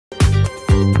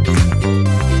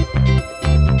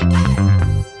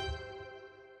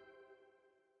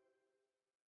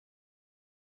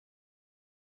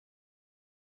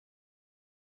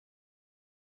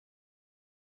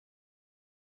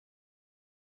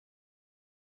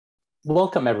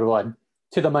Welcome everyone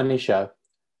to The Money Show.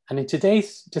 And in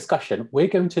today's discussion, we're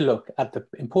going to look at the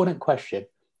important question,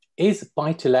 is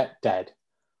buy-to-let dead?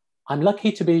 I'm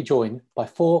lucky to be joined by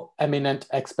four eminent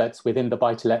experts within the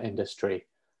buy-to-let industry.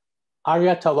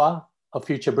 Arya Tawa of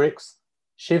Future Bricks,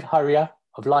 Shiv Haria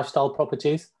of Lifestyle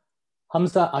Properties,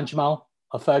 Hamza Anjmal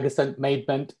of Ferguson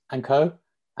Maidment & Co,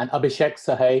 and Abhishek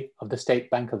Sahai of the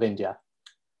State Bank of India.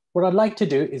 What I'd like to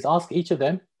do is ask each of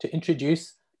them to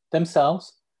introduce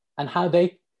themselves and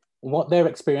what their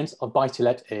experience of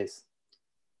buy-to-let is.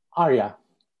 Arya.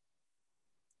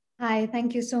 Hi,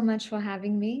 thank you so much for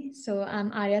having me. So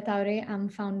I'm Arya Taure. I'm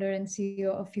founder and CEO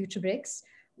of Future Bricks,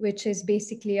 which is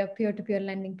basically a peer-to-peer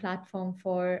lending platform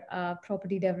for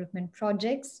property development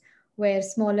projects where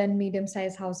small and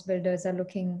medium-sized house builders are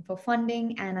looking for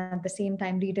funding, and at the same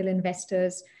time, retail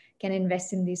investors can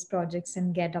invest in these projects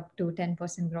and get up to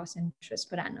 10% gross interest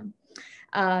per annum.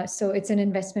 So it's an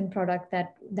investment product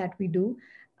that we do,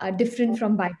 different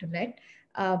from buy-to-let.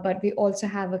 But we also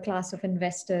have a class of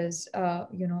investors,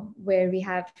 where they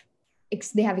have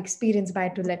experienced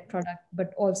buy-to-let product,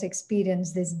 but also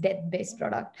experience this debt-based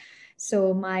product.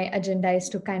 So my agenda is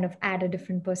to kind of add a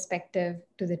different perspective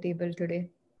to the table today.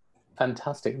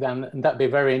 Fantastic. Then that'd be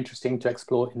very interesting to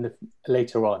explore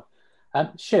later on.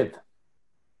 Shiv.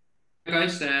 Hi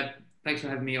guys, thanks for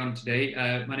having me on today.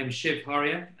 My name is Shiv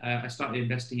Haria. I started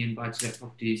investing in buy-to-let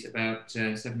properties about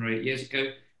 7 or 8 years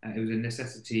ago. It was a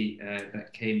necessity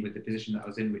that came with the position that I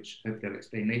was in, which hopefully I'll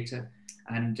explain later.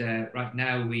 And right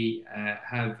now we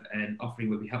have an offering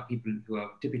where we help people who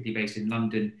are typically based in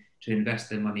London to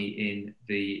invest their money in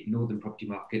the northern property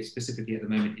market, specifically at the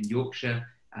moment in Yorkshire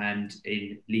and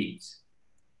in Leeds.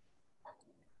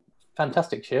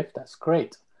 Fantastic, Shiv. That's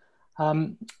great.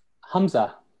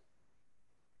 Hamza.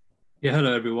 Yeah,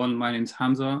 hello everyone. My name's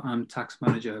Hamza. I'm tax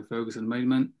manager at Ferguson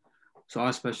Maidment. So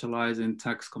I specialize in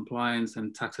tax compliance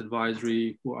and tax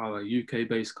advisory for our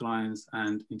UK-based clients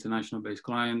and international-based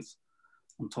clients.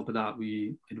 On top of that,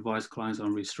 we advise clients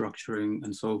on restructuring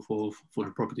and so forth for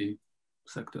the property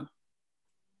sector.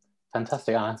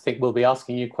 Fantastic. I think we'll be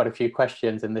asking you quite a few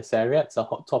questions in this area. It's a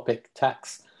hot topic,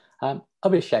 tax.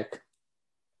 Abhishek.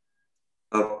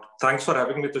 Thanks for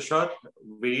having me, Tushar.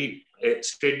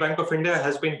 State Bank of India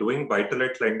has been doing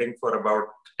buy-to-let lending for about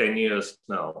 10 years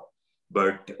now.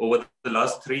 But over the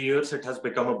last 3 years, it has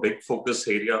become a big focus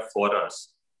area for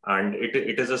us. And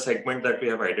it is a segment that we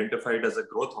have identified as a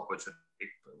growth opportunity.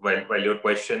 While your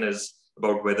question is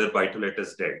about whether buy-to-let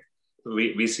is dead,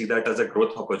 we see that as a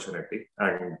growth opportunity.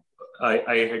 And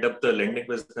I head up the lending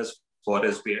business for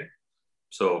SBI.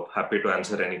 So happy to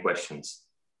answer any questions.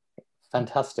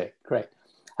 Fantastic, great.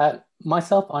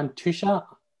 Myself, I'm Tushar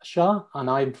Shah, and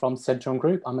I'm from Centrum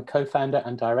Group. I'm a co-founder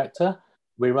and director.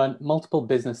 We run multiple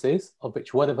businesses, of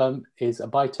which one of them is a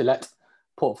buy-to-let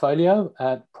portfolio,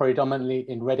 predominantly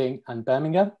in Reading and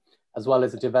Birmingham, as well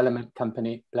as a development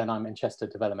company, Blenheim and Chester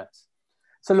Developments.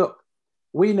 So look,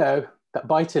 we know that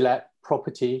buy-to-let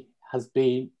property has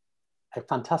been a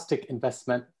fantastic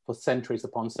investment for centuries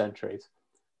upon centuries.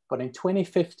 But in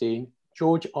 2015,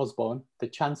 George Osborne, the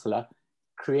Chancellor,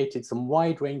 created some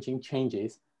wide-ranging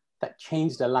changes that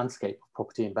changed the landscape of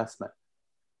property investment.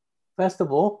 First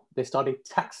of all, they started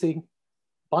taxing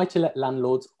buy-to-let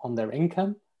landlords on their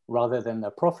income rather than their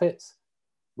profits.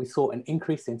 We saw an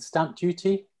increase in stamp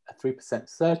duty, a 3%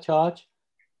 surcharge.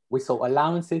 We saw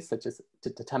allowances such as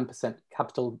the 10%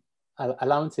 capital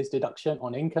allowances deduction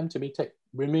on income to be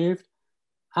removed.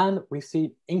 And we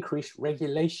see increased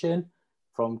regulation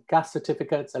from gas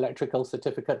certificates, electrical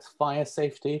certificates, fire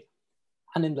safety.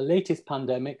 And in the latest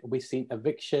pandemic, we've seen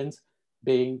evictions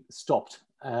being stopped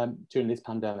during this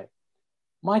pandemic.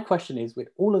 My question is, with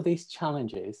all of these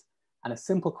challenges, and a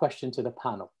simple question to the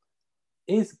panel,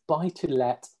 is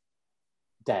buy-to-let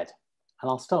dead?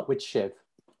 And I'll start with Shiv.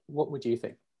 What would you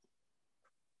think?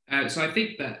 So I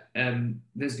think that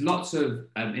there's lots of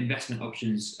investment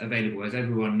options available, as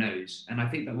everyone knows. And I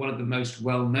think that one of the most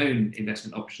well-known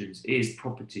investment options is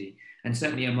property. And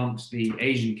certainly amongst the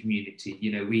Asian community,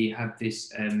 we have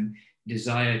this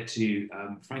desire to,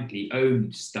 frankly,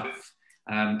 own stuff.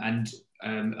 And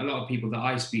a lot of people that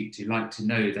I speak to like to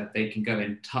know that they can go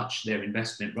and touch their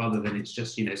investment rather than it's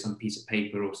just, some piece of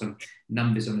paper or some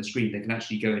numbers on the screen. They can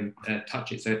actually go and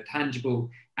touch it. So tangible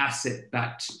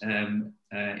asset-backed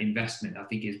investment, I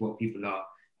think, is what people are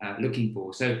looking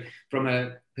for. So from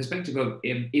a perspective of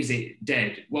is it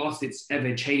dead, whilst it's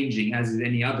ever changing as is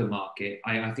any other market,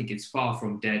 I think it's far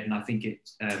from dead, and I think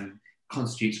it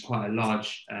constitutes quite a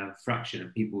large fraction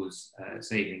of people's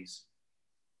savings.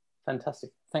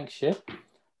 Fantastic. Thanks, Shiv.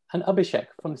 And Abhishek,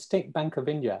 from the State Bank of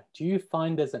India, do you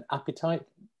find there's an appetite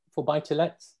for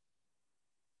buy-to-lets?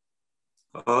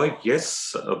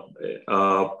 Yes.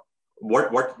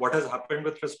 What has happened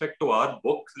with respect to our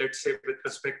book, let's say with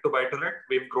respect to buy-to-let,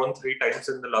 we've grown 3 times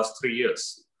in the last 3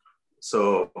 years.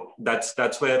 So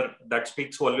that's where that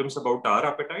speaks volumes about our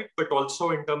appetite, but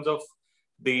also in terms of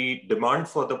the demand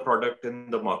for the product in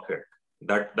the market.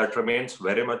 That remains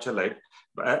very much alive.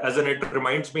 As in, it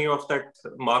reminds me of that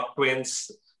Mark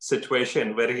Twain's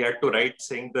situation where he had to write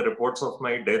saying the reports of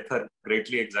my death are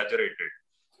greatly exaggerated.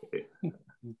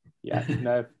 Yeah,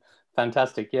 no,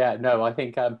 fantastic. Yeah, no, I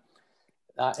think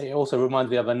it also reminds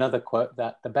me of another quote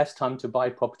that the best time to buy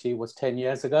property was 10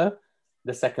 years ago.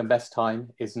 The second best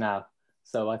time is now.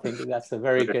 So I think that's a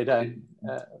very good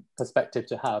perspective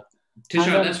to have.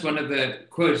 Tushar, that's one of the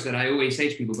quotes that I always say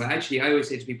to people, but actually I always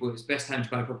say to people, it's best time to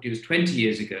buy property was 20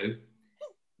 years ago,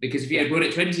 because if you had bought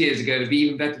it 20 years ago, it'd be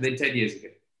even better than 10 years ago.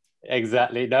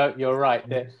 Exactly. No, you're right.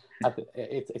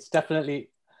 It's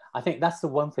definitely, I think that's the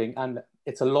one thing, and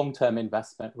it's a long-term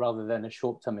investment rather than a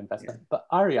short-term investment. Yeah. But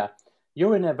Arya,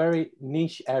 you're in a very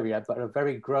niche area, but a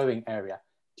very growing area.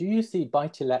 Do you see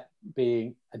buy-to-let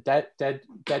being a dead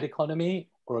economy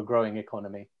or a growing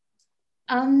economy?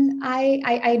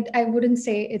 I wouldn't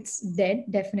say it's dead,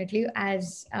 definitely.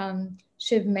 As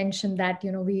Shiv mentioned that,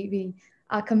 you know,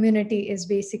 our community is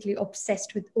basically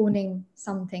obsessed with owning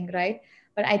something, right?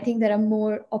 But I think there are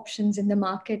more options in the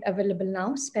market available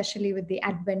now, especially with the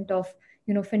advent of,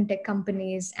 you know, fintech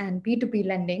companies and P2P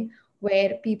lending,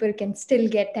 where people can still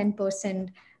get 10%,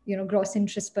 you know, gross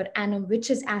interest per annum, which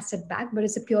is asset backed, but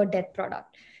it's a pure debt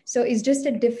product. So it's just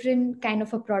a different kind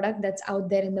of a product that's out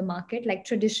there in the market. Like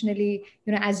traditionally,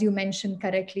 you know, as you mentioned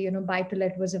correctly, you know,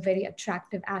 buy-to-let was a very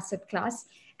attractive asset class.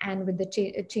 And with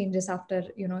the changes after,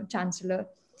 you know, Chancellor,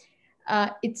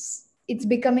 it's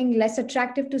becoming less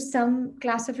attractive to some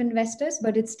class of investors,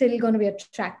 but it's still going to be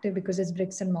attractive because it's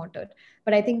bricks and mortar.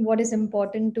 But I think what is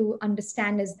important to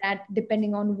understand is that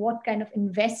depending on what kind of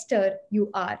investor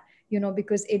you are, you know,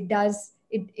 because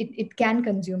it can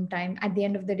consume time. At the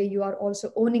end of the day, you are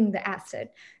also owning the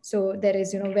asset. So there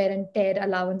is, you know, wear and tear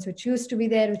allowance, which used to be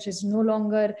there, which is no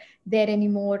longer there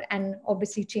anymore. And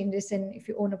obviously changes in if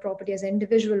you own a property as an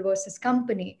individual versus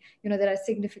company, you know, there are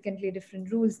significantly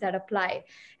different rules that apply.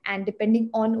 And depending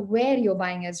on where you're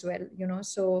buying as well, you know,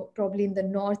 so probably in the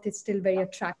north, it's still very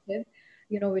attractive,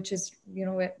 you know, which is, you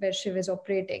know, where Shiv is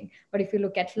operating. But if you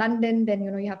look at London, then,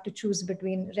 you know, you have to choose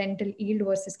between rental yield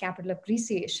versus capital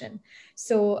appreciation.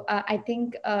 So I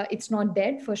think it's not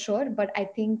dead for sure, but I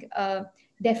think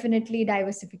definitely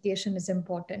diversification is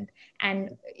important.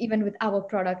 And even with our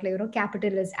product, like, you know,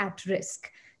 capital is at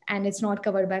risk and it's not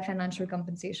covered by financial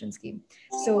compensation scheme.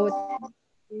 So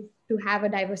to have a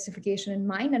diversification in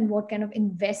mind and what kind of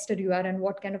investor you are and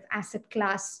what kind of asset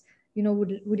class, you know,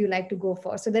 would you like to go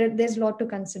for? So there's a lot to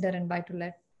consider in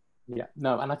buy-to-let. Yeah,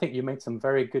 no, and I think you made some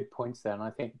very good points there. And I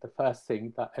think the first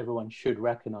thing that everyone should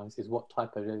recognize is what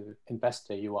type of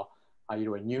investor you are. Are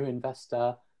you a new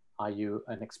investor? Are you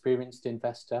an experienced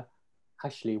investor?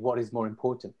 Actually, what is more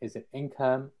important? Is it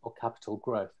income or capital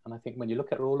growth? And I think when you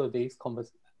look at all of these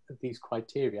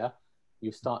criteria,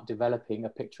 you start developing a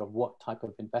picture of what type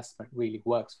of investment really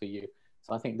works for you.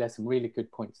 So I think there's some really good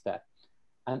points there.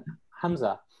 And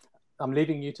Hamza, I'm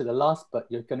leaving you to the last, but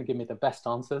you're going to give me the best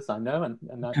answers, I know.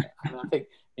 And I think,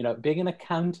 you know, being an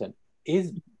accountant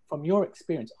is, from your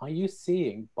experience, are you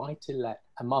seeing buy-to-let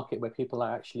a market where people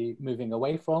are actually moving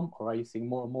away from, or are you seeing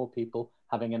more and more people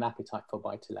having an appetite for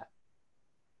buy-to-let?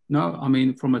 No, I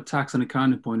mean, from a tax and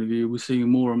accounting point of view, we're seeing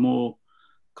more and more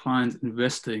clients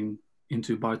investing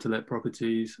into buy-to-let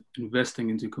properties, investing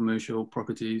into commercial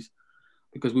properties,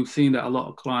 because we've seen that a lot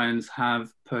of clients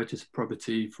have purchased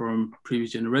property from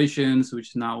previous generations,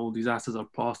 which now all these assets are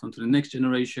passed on to the next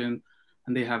generation,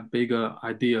 and they have bigger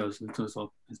ideas in terms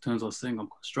of setting up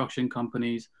construction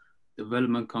companies,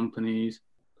 development companies,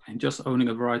 and just owning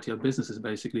a variety of businesses,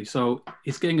 basically. So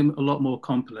it's getting a lot more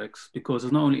complex because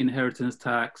there's not only inheritance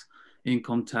tax,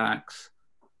 income tax,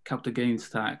 capital gains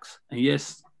tax, and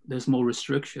yes, there's more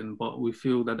restriction, but we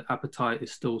feel that the appetite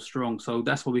is still strong. So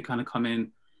that's where we kind of come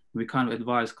in. We kind of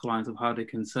advise clients of how they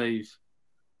can save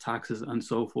taxes and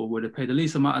so forth, where they pay the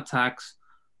least amount of tax,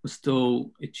 but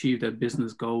still achieve their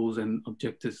business goals and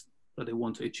objectives that they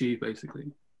want to achieve, basically.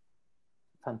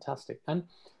 Fantastic. And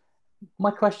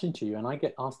my question to you, and I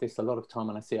get asked this a lot of time,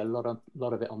 and I see a lot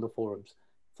of it on the forums.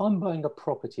 If I'm buying a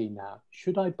property now,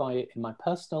 should I buy it in my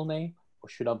personal name or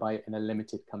should I buy it in a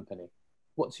limited company?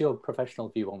 What's your professional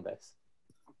view on this?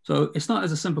 So it's not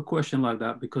as a simple question like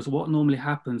that, because what normally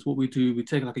happens, what we do, we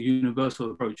take like a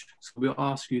universal approach. So we'll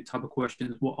ask you type of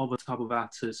questions, what other type of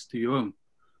assets do you own?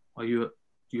 Do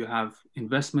you have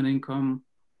investment income?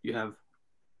 Do you have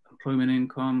employment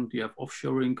income? Do you have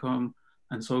offshore income?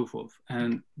 and so forth.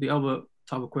 And the other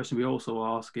type of question we also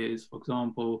ask is, for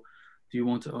example, do you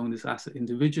want to own this asset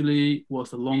individually?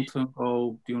 What's the long-term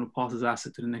goal? Do you want to pass this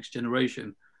asset to the next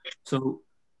generation? So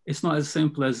it's not as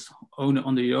simple as own it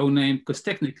under your own name, because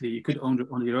technically you could own it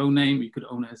under your own name, you could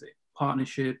own it as a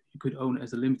partnership, you could own it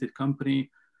as a limited company.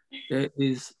 There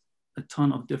is a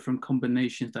ton of different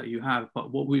combinations that you have.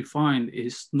 But what we find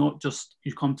is not just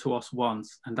you come to us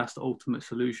once and that's the ultimate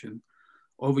solution.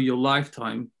 Over your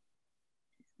lifetime,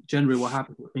 generally what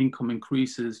happens, income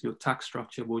increases, your tax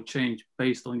structure will change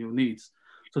based on your needs.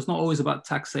 So it's not always about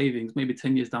tax savings. Maybe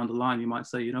 10 years down the line, you might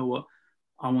say, you know what,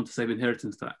 I want to save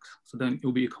inheritance tax. So then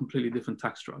it'll be a completely different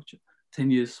tax structure.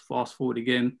 10 years fast forward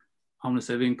again, I want to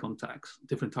save income tax,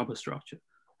 different type of structure.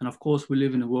 And of course, we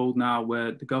live in a world now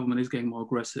where the government is getting more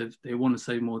aggressive. They want to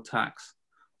save more tax.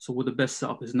 So what the best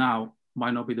setup is now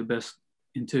might not be the best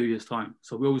in 2 years' time.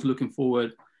 So we're always looking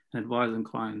forward and advising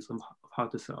clients on how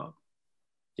to set up.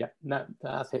 Yeah, no,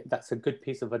 that's a good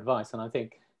piece of advice. And I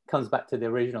think comes back to the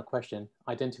original question,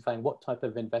 identifying what type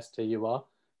of investor you are,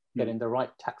 getting the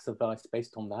right tax advice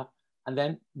based on that, and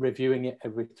then reviewing it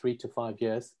every 3 to 5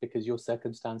 years, because your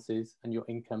circumstances and your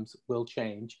incomes will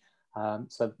change.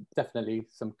 So definitely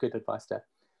some good advice there.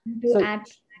 To add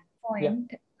to that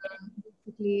point,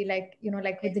 basically, like, you know,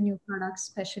 like with the new products,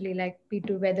 especially like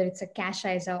P2, whether it's a cash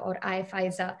ISA or IF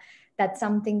ISA, that's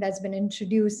something that's been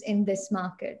introduced in this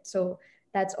market. So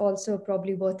that's also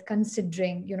probably worth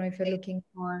considering, you know, if you're looking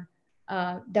for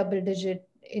double-digit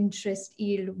interest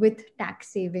yield with tax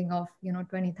saving of, you know,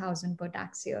 20,000 per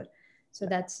tax year. So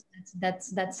that's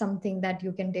something that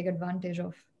you can take advantage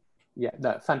of. Yeah,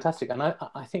 no, fantastic. And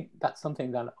I think that's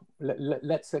something that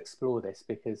let's explore this,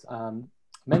 because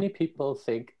many people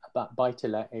think about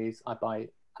buy-to-let is I buy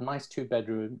a nice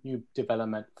 2-bedroom new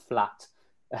development flat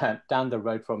down the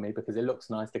road from me because it looks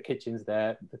nice, the kitchen's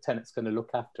there, the tenant's going to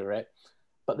look after it.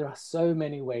 But there are so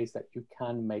many ways that you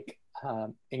can make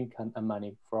income and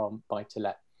money from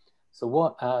buy-to-let. So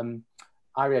what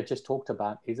Arya just talked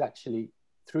about is actually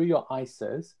through your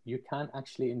ISAs, you can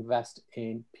actually invest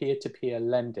in peer-to-peer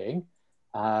lending,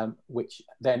 which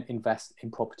then invest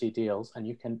in property deals, and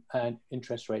you can earn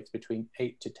interest rates between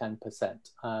 8 to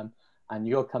 10%. And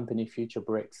your company, Future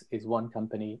Bricks, is one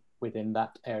company within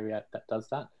that area that does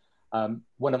that.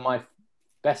 One of my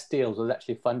best deals was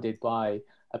actually funded by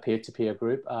a peer-to-peer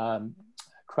group,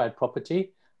 Crowd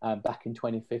Property, back in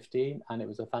 2015, and it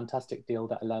was a fantastic deal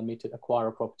that allowed me to acquire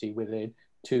a property within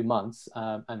 2 months,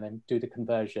 and then do the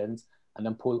conversions and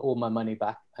then pull all my money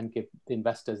back and give the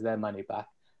investors their money back,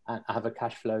 and I have a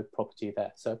cash flow property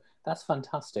there. So that's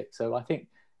fantastic. So I think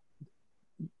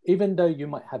even though you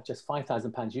might have just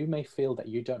 £5,000, you may feel that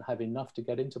you don't have enough to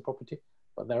get into property,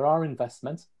 but there are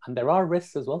investments and there are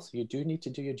risks as well. So you do need to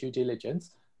do your due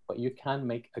diligence, but you can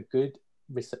make a good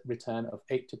return of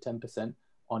 8 to 10%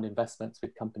 on investments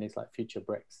with companies like Future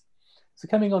Bricks. So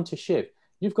coming on to Shiv,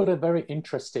 you've got a very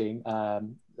interesting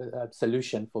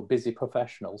solution for busy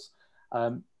professionals.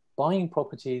 Buying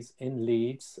properties in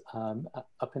Leeds,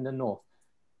 up in the north.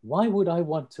 Why would I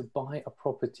want to buy a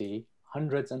property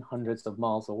hundreds and hundreds of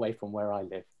miles away from where I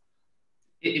live?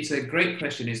 It's a great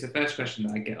question. It's the first question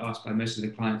that I get asked by most of the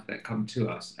clients that come to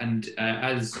us. And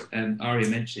as Arya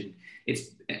mentioned,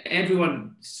 it's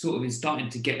everyone sort of is starting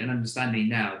to get an understanding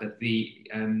now that the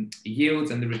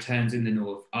yields and the returns in the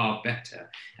north are better.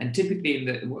 And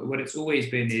typically, what it's always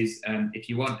been is if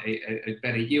you want a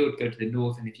better yield, go to the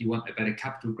north, and if you want a better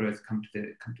capital growth, come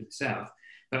to the south.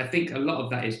 But I think a lot of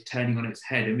that is turning on its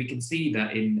head, and we can see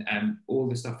that in all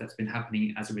the stuff that's been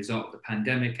happening as a result of the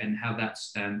pandemic and how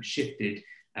that's shifted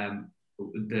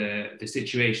the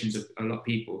situations of a lot of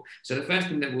people. So the first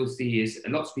thing that we'll see is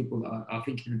lots of people are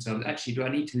thinking to themselves, actually, do I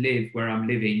need to live where I'm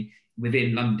living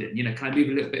within London? You know, can I move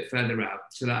a little bit further out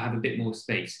so that I have a bit more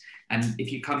space? And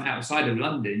if you come outside of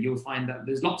London, you'll find that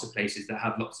there's lots of places that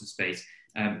have lots of space.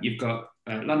 You've got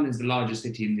London's the largest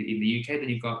city in the UK, then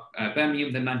you've got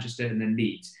Birmingham, then Manchester, and then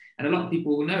Leeds. And a lot of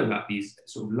people will know about these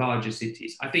sort of larger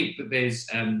cities. I think that there's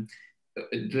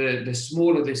the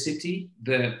smaller the city,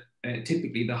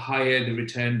 typically the higher the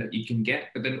return that you can get.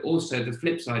 But then also the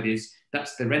flip side is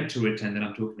that's the rental return that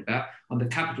I'm talking about. On the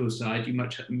capital side,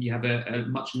 you have a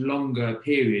much longer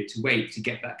period to wait to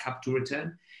get that capital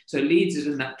return. So Leeds is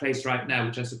in that place right now,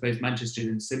 which I suppose Manchester is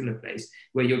in a similar place,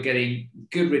 where you're getting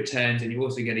good returns and you're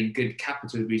also getting good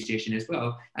capital appreciation as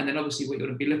well. And then obviously what you're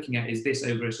going to be looking at is this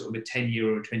over a sort of a 10-year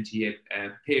or a 20-year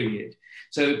period.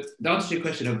 So the answer to your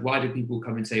question of why do people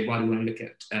come and say, why do we want to look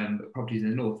at properties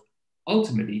in the north?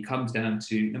 Ultimately comes down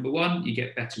to, number one, you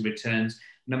get better returns,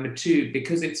 Number two,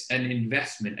 because it's an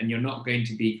investment and you're not going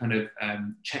to be kind of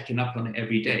checking up on it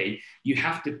every day, you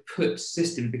have to put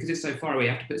systems, because it's so far away,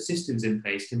 you have to put systems in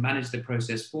place to manage the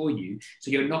process for you.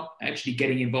 So you're not actually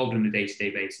getting involved on a day-to-day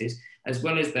basis. As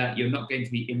well as that, you're not going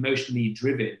to be emotionally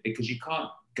driven, because you can't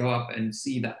go up and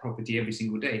see that property every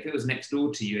single day. If it was next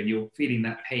door to you and you're feeling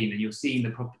that pain and you're seeing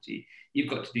the property, you've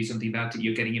got to do something about it.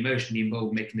 You're getting emotionally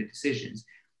involved making the decisions.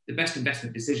 The best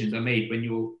investment decisions are made when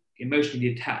you're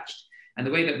emotionally attached. And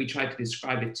the way that we try to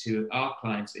describe it to our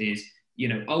clients is, you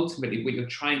know, ultimately what you're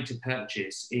trying to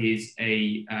purchase is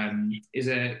a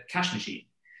cash machine.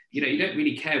 You know, you don't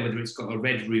really care whether it's got a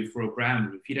red roof or a brown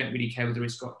roof. You don't really care whether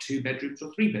it's got 2 bedrooms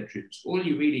or 3 bedrooms. All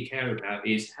you really care about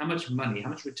is how much money, how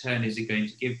much return is it going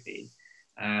to give me?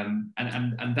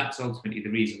 And that's ultimately the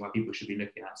reason why people should be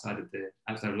looking outside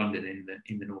of London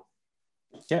in the north.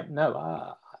 Yeah, no,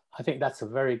 I think that's a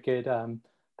very good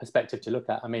perspective to look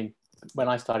at. I mean, when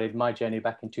I started my journey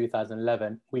back in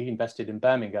 2011, we invested in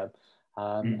Birmingham,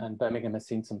 and Birmingham has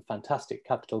seen some fantastic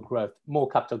capital growth, more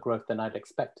capital growth than I'd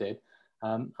expected.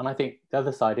 And I think the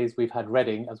other side is we've had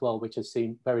Reading as well, which has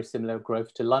seen very similar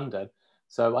growth to London.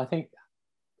 So I think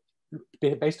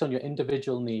based on your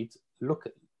individual needs,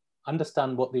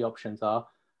 understand what the options are.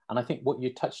 And I think what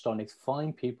you touched on is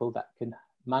find people that can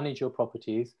manage your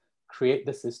properties, create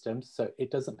the systems so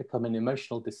it doesn't become an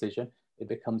emotional decision. It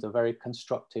becomes a very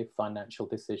constructive financial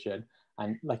decision.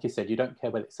 And like you said, you don't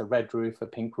care whether it's a red roof, a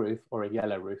pink roof, or a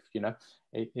yellow roof. You know,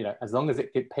 as long as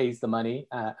it pays the money,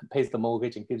 pays the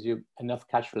mortgage, and gives you enough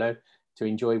cash flow to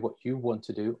enjoy what you want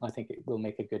to do, I think it will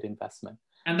make a good investment.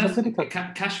 And that's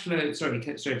cash flow. Sorry,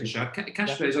 Tushar.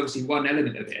 Cash flow is obviously one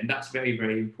element of it, and that's very,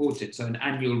 very important. So an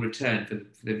annual return for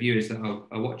the viewers that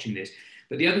are watching this.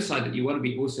 But the other side that you want to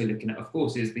be also looking at, of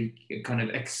course, is the kind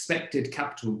of expected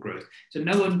capital growth. So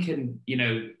no one can, you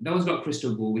know, no one's got a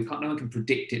crystal ball. No one can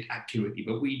predict it accurately.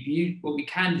 But what we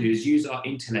can do is use our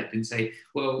intellect and say,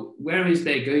 well, where is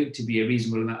there going to be a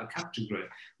reasonable amount of capital growth?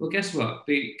 Well, guess what?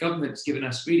 The government's given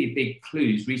us really big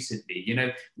clues recently. You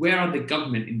know, where are the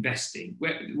government investing?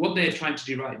 What they're trying to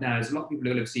do right now is, a lot of people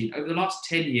will have seen over the last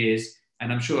 10 years,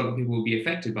 and I'm sure a lot of people will be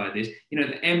affected by this, you know,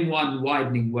 the M1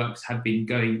 widening works have been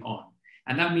going on.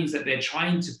 And that means that they're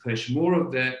trying to push more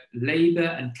of the labour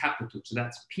and capital, so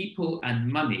that's people and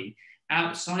money,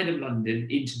 outside of London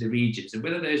into the regions. And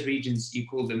whether those regions, you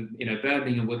call them, you know,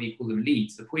 Birmingham, whether you call them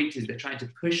Leeds, the point is they're trying to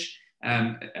push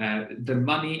the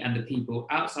money and the people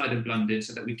outside of London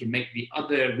so that we can make the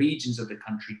other regions of the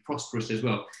country prosperous as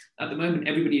well. At the moment,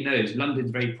 everybody knows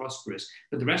London's very prosperous,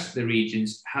 but the rest of the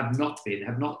regions have not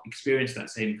experienced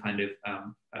that same kind of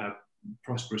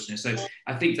prosperousness. So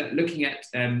I think that looking at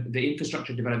the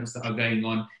infrastructure developments that are going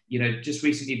on, you know, just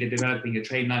recently they're developing a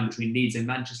train line between Leeds and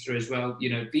Manchester as well.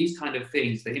 You know, these kind of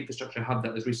things, the infrastructure hub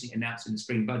that was recently announced in the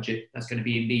spring budget, that's going to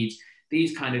be in Leeds.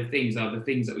 These kind of things are the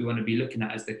things that we want to be looking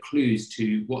at as the clues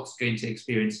to what's going to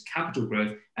experience capital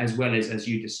growth, as well as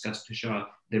you discussed, Tushar,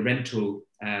 the rental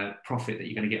profit that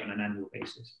you're going to get on an annual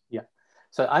basis. Yeah,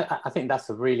 so I think that's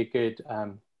a really good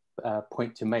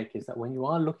point to make, is that when you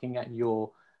are looking at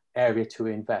your area to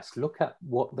invest, look at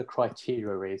what the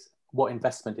criteria is, what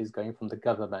investment is going from the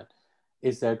government.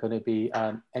 Is there going to be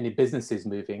any businesses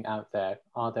moving out there?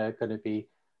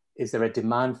 Is there a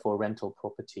demand for rental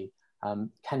property?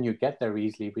 Can you get there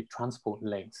easily with transport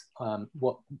links?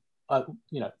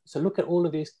 You know, so look at all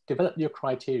of these, develop your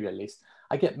criteria list.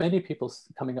 I get many people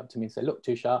coming up to me and say, look,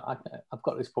 Tushar, I've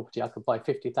got this property, I could buy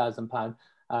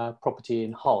 £50,000 property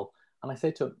in Hull. And I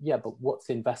say to them, yeah, but what's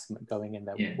investment going in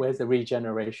there? Yeah. Where's the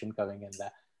regeneration going in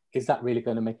there? Is that really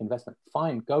going to make investment?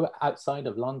 Fine, go outside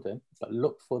of London, but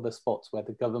look for the spots where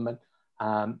the government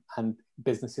and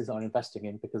businesses are investing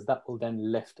in, because that will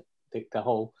then lift the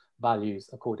whole values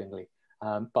accordingly.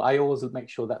 But I always make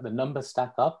sure that the numbers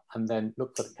stack up and then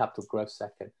look for the capital growth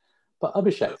second. But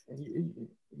Abhishek,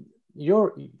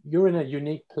 you're in a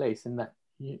unique place in that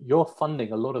you're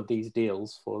funding a lot of these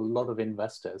deals for a lot of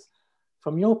investors.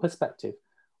 From your perspective,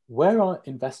 where are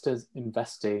investors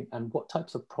investing and what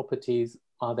types of properties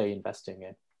are they investing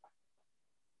in?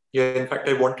 Yeah, in fact,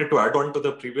 I wanted to add on to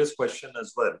the previous question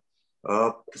as well.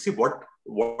 See, what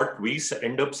we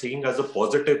end up seeing as a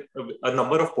positive, a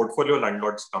number of portfolio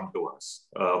landlords come to us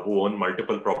who own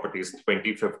multiple properties,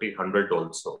 20, 50, 100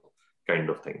 also,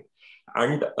 kind of thing.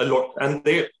 And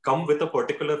they come with a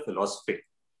particular philosophy.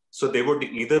 So they would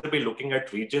either be looking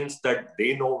at regions that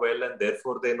they know well, and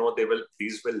therefore they know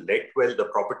these will let well, the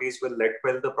properties will let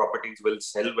well, the properties will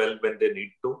sell well when they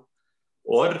need to,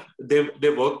 or they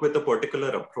work with a particular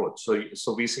approach.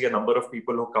 So we see a number of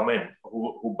people who come in,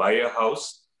 who buy a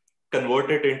house,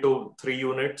 convert it into 3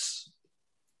 units,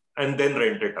 and then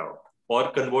rent it out. or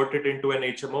convert it into an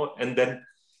HMO. And then,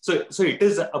 so it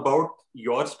is about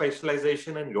your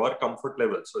specialization and your comfort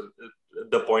level. So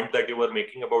the point that you were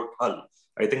making about Hull,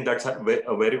 I think that's a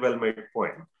very well made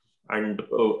point. And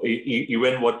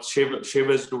even what Shiv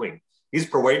is doing, he's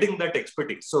providing that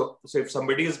expertise. So if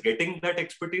somebody is getting that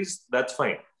expertise, that's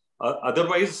fine.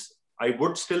 Otherwise, I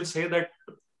would still say that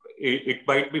it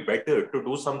might be better to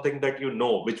do something that you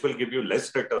know, which will give you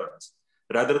less returns,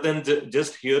 rather than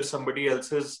just hear somebody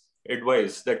else's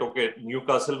advice that, okay,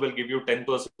 Newcastle will give you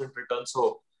 10% return,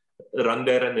 so run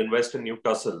there and invest in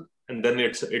Newcastle. And then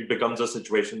it becomes a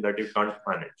situation that you can't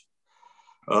manage.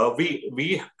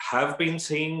 We have been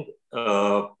seeing,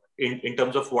 in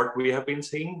terms of what we have been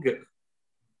seeing,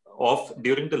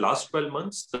 during the last 12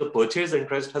 months, the purchase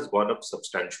interest has gone up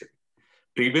substantially.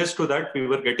 Previous to that, we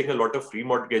were getting a lot of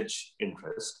remortgage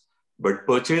interest, but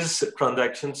purchase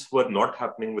transactions were not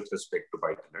happening with respect to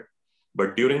buy-to-let.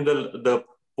 But during the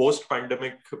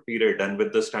post-pandemic period and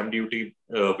with the stamp duty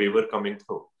waiver coming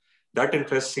through, that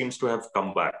interest seems to have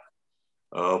come back.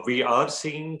 We are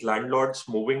seeing landlords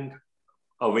moving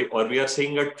away, or we are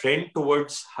seeing a trend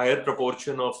towards higher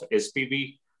proportion of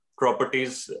SPV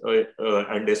properties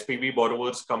and SPV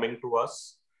borrowers coming to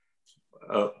us.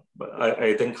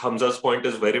 I think Hamza's point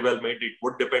is very well made. It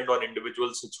would depend on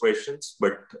individual situations,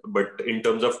 but in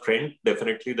terms of trend,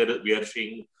 definitely we are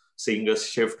seeing a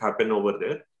shift happen over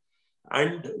there.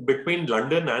 And between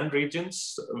London and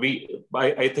regions,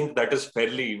 I think that is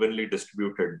fairly evenly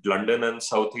distributed. London and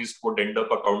Southeast would end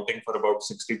up accounting for about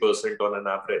 60% on an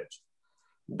average.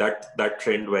 That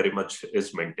trend very much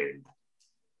is maintained.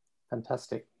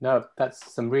 Fantastic. No,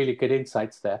 that's some really good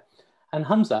insights there. And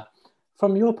Hamza,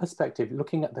 from your perspective,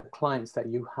 looking at the clients that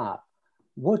you have,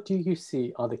 what do you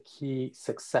see are the key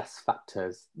success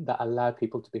factors that allow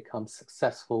people to become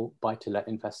successful buy-to-let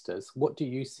investors? What do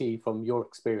you see from your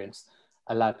experience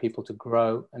allow people to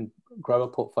grow a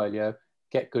portfolio,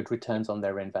 get good returns on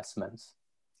their investments?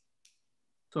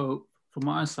 So from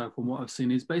my side, from what I've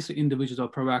seen, is basically individuals are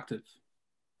proactive.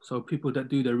 So people that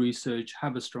do their research,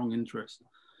 have a strong interest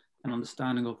and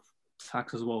understanding of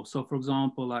tax as well. So for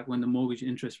example, like when the mortgage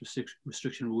interest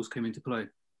restriction rules came into play,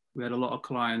 we had a lot of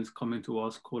clients coming to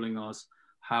us, calling us,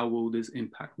 how will this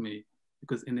impact me?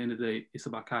 Because in the end of the day, it's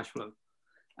about cash flow.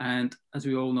 And as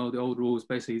we all know, the old rules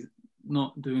basically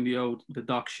not doing the old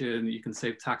deduction, you can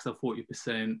save tax of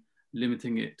 40%,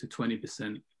 limiting it to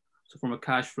 20%. So from a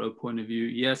cash flow point of view,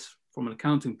 yes, from an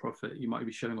accounting profit, you might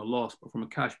be showing a loss, but from a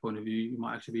cash point of view, you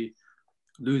might actually be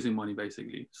losing money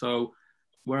basically. So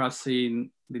where I've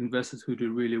seen the investors who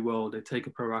do really well, they take a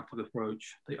proactive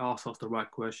approach, they ask us the right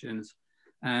questions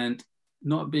and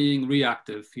not being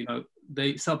reactive. You know,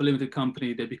 they set up a limited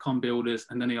company, they become builders,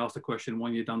 and then they ask the question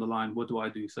 1 year down the line, what do I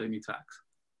do? Save me tax.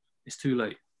 It's too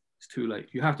late. It's too late.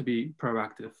 You have to be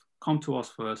proactive. Come to us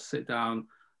first, sit down,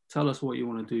 tell us what you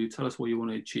want to do, tell us what you want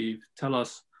to achieve, tell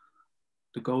us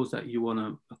the goals that you want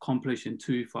to accomplish in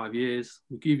 2-5 years.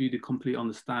 We'll give you the complete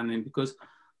understanding, because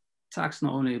tax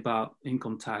not only about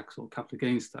income tax or capital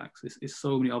gains tax, it's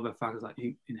so many other factors like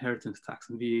inheritance tax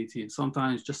and VAT. And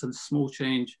sometimes just a small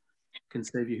change can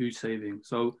save you huge savings.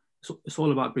 So it's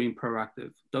all about being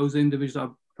proactive. Those individuals that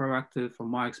are proactive, from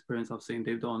my experience, I've seen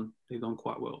they've done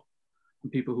quite well.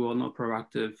 And people who are not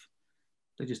proactive,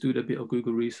 they just do a bit of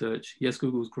Google research. Yes,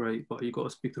 Google's great, but you've got to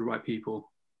speak to the right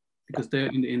people, because they're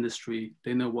in the industry,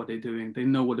 they know what they're doing, they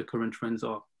know what the current trends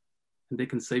are, and they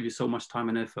can save you so much time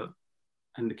and effort.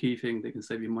 And the key thing, they can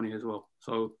save you money as well.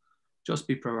 So just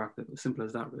be proactive, as simple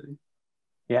as that, really.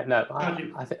 Yeah, no,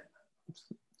 I think,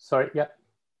 sorry, yeah.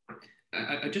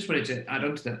 I just wanted to add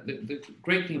on to that. The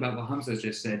great thing about what Hamza's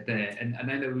just said there, and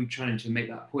I know we're trying to make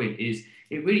that point, is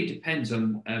it really depends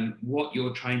on what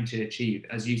you're trying to achieve.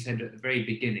 As you said at the very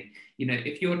beginning, you know,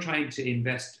 if you're trying to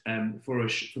invest for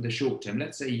the short term,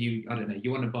 let's say you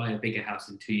want to buy a bigger house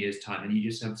in 2 years' time, and you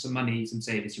just have some money, some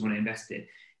savings you want to invest in.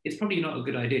 It's probably not a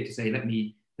good idea to say, let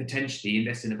me potentially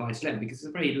invest in a buy-to-let, because it's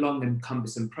a very long and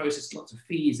cumbersome process, lots of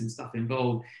fees and stuff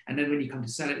involved. And then when you come to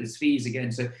sell it, there's fees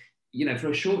again. So, you know, for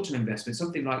a short-term investment,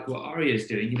 something like what Arya is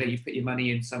doing, you know, you put your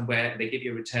money in somewhere, they give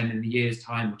you a return in a year's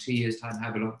time or 2 years' time,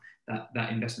 however long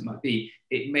that investment might be,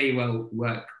 it may well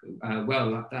work well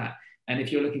like that. And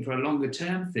if you're looking for a longer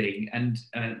term thing, and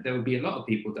there will be a lot of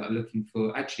people that are looking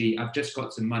for, actually, I've just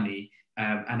got some money,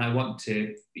 and I want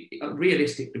to,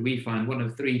 realistically, we find one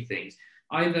of three things.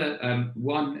 Either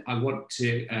one, I want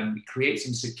to create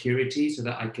some security so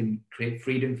that I can create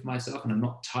freedom for myself and I'm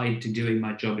not tied to doing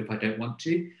my job if I don't want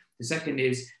to. The second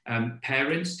is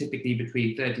parents, typically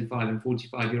between 35 and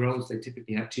 45-year-olds. They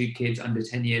typically have 2 kids under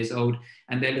 10 years old,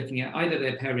 and they're looking at either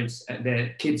their parents, their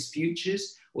kids'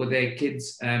 futures, or their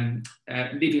kids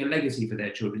leaving a legacy for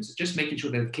their children. So just making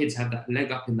sure that the kids have that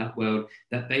leg up in that world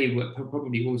that they were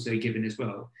probably also given as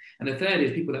well. And the third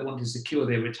is people that want to secure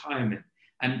their retirement.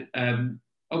 And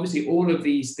obviously all of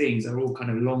these things are all kind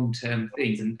of long-term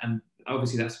things. And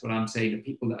obviously that's what I'm saying, that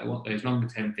people that want those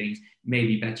longer-term things may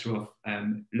be better off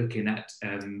looking at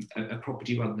a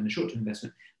property rather than a short-term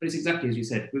investment. But it's exactly as you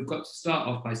said, we've got to start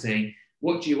off by saying,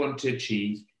 what do you want to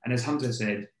achieve? And as Hamza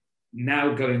said,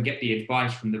 now go and get the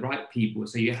advice from the right people.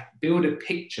 So you build a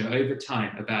picture over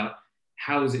time about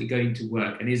how is it going to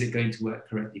work, and is it going to work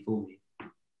correctly for me?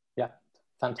 Yeah,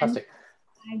 fantastic.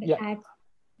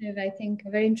 I think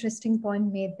a very interesting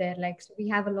point made there. Like, so we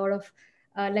have a lot of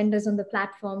lenders on the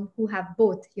platform who have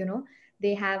both, you know,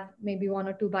 they have maybe one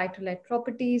or two buy-to-let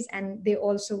properties, and they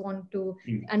also want to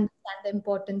understand the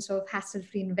importance of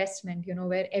hassle-free investment, you know,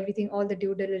 where everything, all the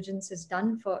due diligence is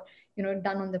done for, you know,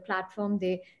 done on the platform.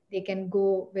 They can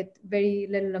go with very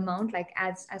little amount, like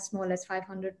as small as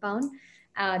 £500.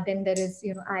 Then there is,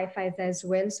 you know, IFIs as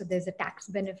well. So there's a tax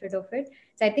benefit of it.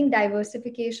 So I think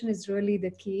diversification is really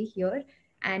the key here.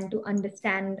 And to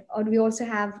understand, or we also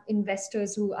have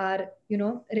investors who are, you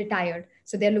know, retired.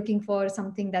 So they're looking for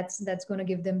something that's going to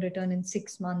give them return in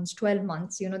 6 months, 12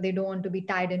 months. You know, they don't want to be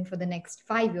tied in for the next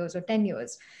 5 years or 10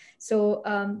 years. So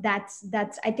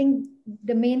that's I think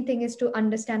the main thing is to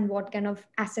understand what kind of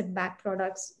asset-backed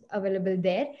products available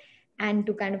there, and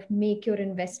to kind of make your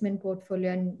investment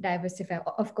portfolio and diversify.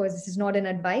 Of course, this is not an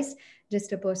advice,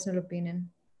 just a personal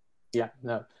opinion. Yeah,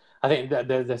 no, I think that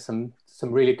there's some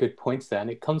really good points there.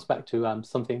 And it comes back to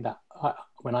something that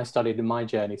when I started in my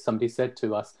journey, somebody said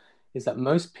to us, is that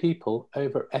most people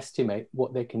overestimate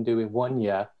what they can do in 1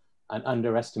 year and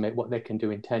underestimate what they can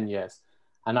do in 10 years.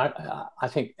 And I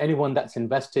think anyone that's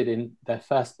invested in their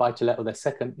first buy-to-let or their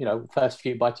second, you know, first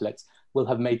few buy-to-lets will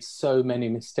have made so many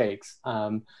mistakes.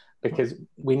 Because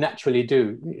we naturally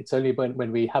do. It's only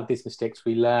when we have these mistakes,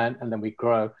 we learn, and then we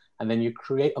grow, and then you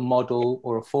create a model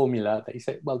or a formula that you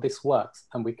say, well, this works,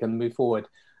 and we can move forward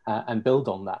and build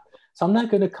on that. So I'm now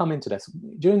going to come into this.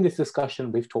 During this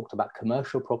discussion, we've talked about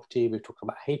commercial property, we've talked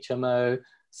about HMO,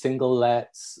 single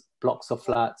lets, blocks of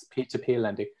flats, peer-to-peer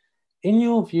lending. In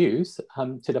your views,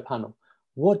 to the panel,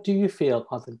 what do you feel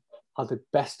are the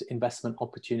best investment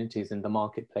opportunities in the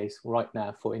marketplace right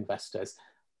now for investors?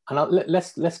 And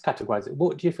let's categorize it.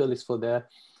 What do you feel is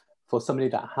for somebody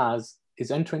that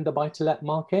is entering the buy-to-let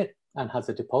market and has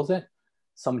a deposit,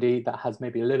 somebody that has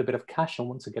maybe a little bit of cash and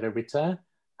wants to get a return,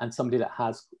 and somebody that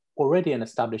has already an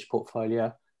established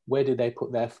portfolio? Where do they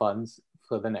put their funds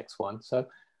for the next one? So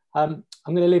I'm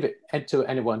going to leave it to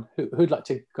anyone who'd like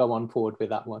to go on forward with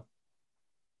that one.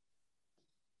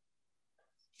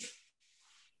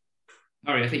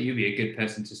 Ari, I think you'd be a good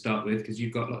person to start with because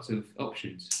you've got lots of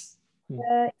options.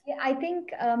 Yeah, I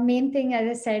think main thing,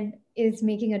 as I said, is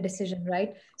making a decision,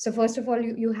 right? So first of all,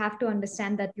 you have to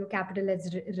understand that your capital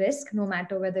is risk, no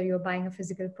matter whether you're buying a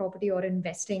physical property or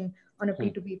investing on a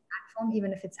P2P platform,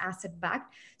 even if it's asset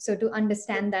backed. So to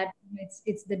understand that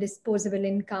it's the disposable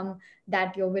income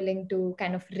that you're willing to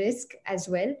kind of risk as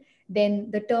well. Then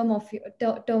the term of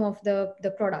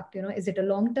the product, you know, is it a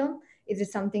long term? Is it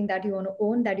something that you want to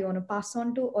own, that you want to pass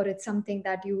on to, or it's something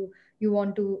that you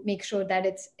want to make sure that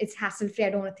it's hassle-free? I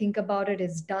don't want to think about it.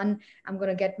 It's done. I'm going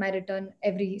to get my return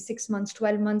every 6 months,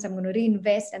 12 months. I'm going to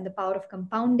reinvest, and the power of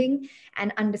compounding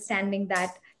and understanding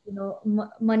that, you know,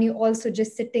 money also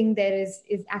just sitting there is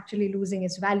actually losing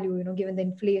its value, you know, given the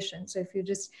inflation. So if you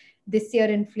just, this year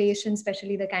inflation,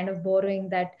 especially the kind of borrowing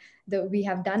that we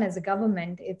have done as a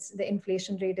government, the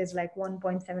inflation rate is like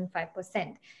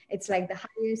 1.75%. It's like the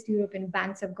highest. European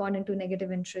banks have gone into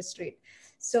negative interest rate.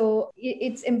 So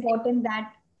it's important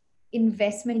that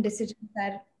investment decisions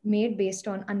are made based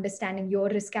on understanding your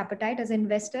risk appetite as an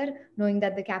investor, knowing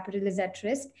that the capital is at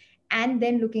risk, and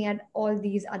then looking at all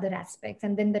these other aspects,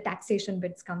 and then the taxation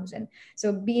bits comes in.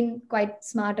 So being quite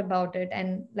smart about it,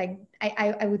 and like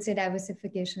I would say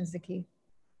diversification is the key.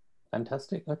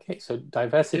 Fantastic. Okay, so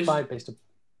diversify based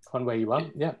upon where you are.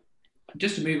 Yeah.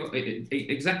 Just to move on,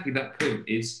 exactly that point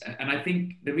is, and I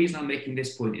think the reason I'm making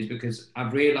this point is because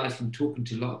I've realized from talking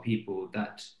to a lot of people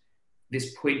that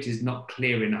this point is not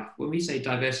clear enough. When we say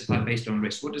diversify based on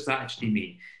risk, what does that actually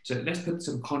mean? So let's put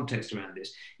some context around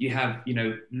this. You have, you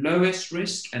know, lowest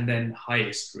risk and then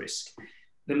highest risk.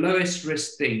 The lowest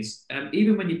risk things,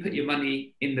 even when you put your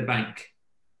money in the bank,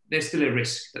 there's still a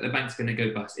risk that the bank's going to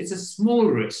go bust. It's a small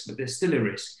risk, but there's still a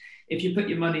risk. If you put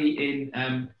your money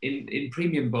in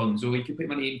premium bonds, or if you put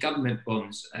money in government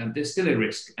bonds, there's still a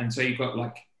risk. And so you've got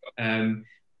like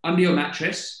under your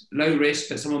mattress, low risk,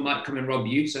 but someone might come and rob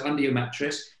you. So under your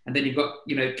mattress, and then you've got,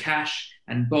 you know, cash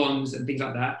and bonds and things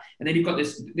like that. And then you've got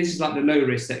this is like the low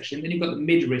risk section. Then you've got the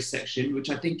mid risk section, which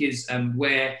I think is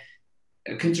where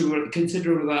a considerable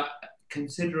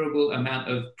amount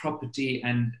of property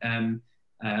and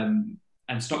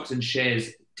stocks and shares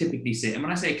typically sit. And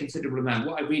when I say a considerable amount,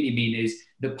 what I really mean is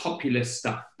the popular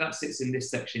stuff that sits in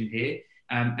this section here.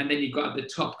 And then you've got at the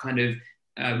top kind of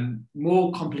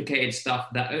more complicated stuff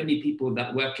that only people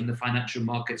that work in the financial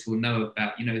markets will know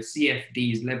about, you know,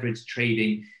 CFDs, leverage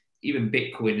trading, even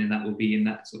Bitcoin, and that will be in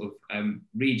that sort of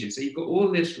region. So you've got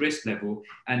all this risk level,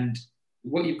 and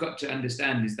what you've got to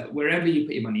understand is that wherever you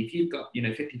put your money, if you've got, you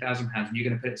know, £50,000 and you're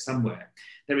going to put it somewhere,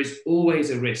 there is always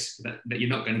a risk that you're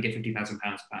not going to get £50,000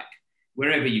 back,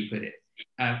 wherever you put it.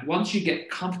 Once you get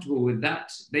comfortable with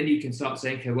that, then you can start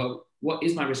saying, okay, well, what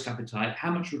is my risk appetite? How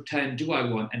much return do I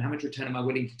want? And how much return am I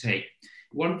willing to take?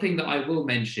 One thing that I will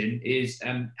mention is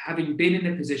having been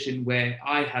in a position where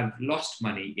I have lost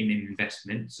money in an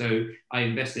investment. So I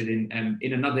invested in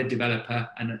another developer,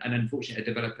 and unfortunately, a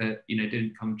developer, you know,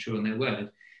 didn't come true on their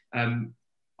word.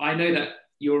 I know that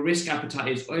your risk appetite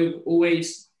is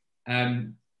always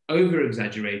over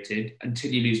exaggerated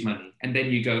until you lose money, and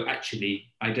then you go,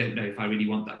 actually, I don't know if I really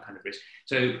want that kind of risk.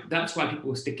 So that's why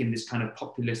people stick in this kind of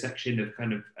popular section of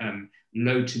kind of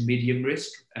low to medium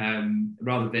risk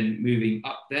rather than moving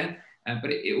up there.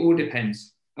 But it all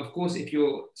depends. Of course, if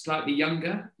you're slightly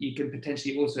younger, you can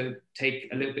potentially also take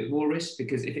a little bit more risk,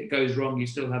 because if it goes wrong, you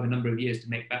still have a number of years to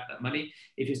make back that money.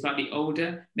 If you're slightly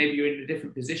older, maybe you're in a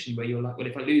different position where you're like, well,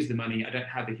 if I lose the money, I don't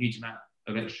have a huge amount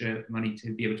of extra money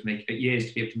to be able to make years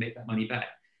to be able to make that money back.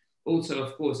 Also,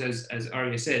 of course, as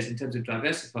Arya says, in terms of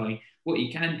diversifying, what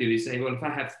you can do is say, well, if I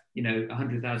have, you know,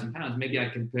 £100,000, maybe I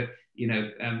can put, you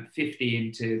know, 50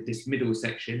 into this middle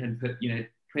section, and put, you know,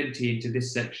 20 into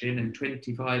this section, and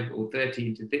 25 or 30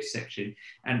 into this section.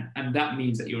 And that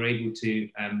means that you're able to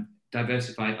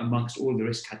diversify amongst all the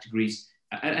risk categories.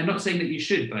 And not saying that you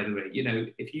should, by the way, you know,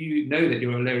 if you know that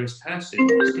you're a low risk person,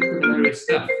 stick with the low risk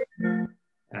stuff.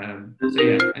 So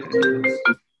yeah, I think that's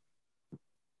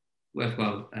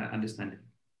worthwhile understanding.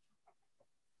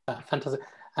 Fantastic.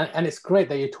 And it's great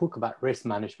that you talk about risk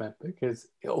management, because,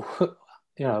 you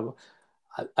know,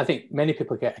 I think many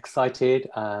people get excited.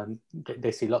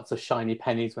 They see lots of shiny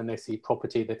pennies when they see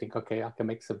property. They think, okay, I can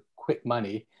make some quick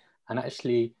money. And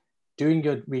actually doing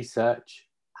your research,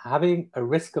 having a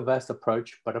risk-averse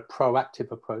approach, but a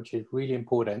proactive approach is really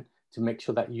important to make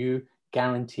sure that you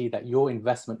guarantee that your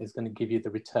investment is going to give you the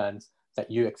returns that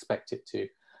you expect it to.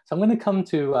 So I'm going to come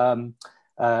to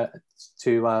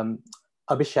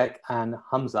Abhishek and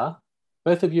Hamza.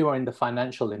 Both of you are in the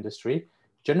financial industry.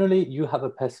 Generally, you have a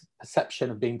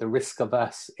perception of being the risk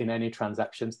averse in any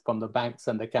transactions from the banks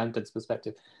and the accountants'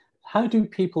 perspective. How do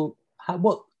people,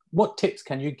 what tips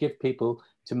can you give people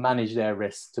to manage their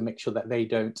risks, to make sure that they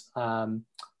don't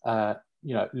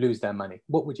you know, lose their money?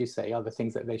 What would you say are the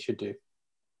things that they should do?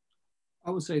 I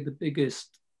would say the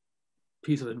biggest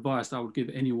piece of advice I would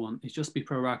give anyone is just be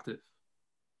proactive.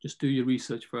 Just do your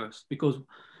research first, because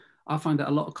I find that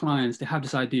a lot of clients, they have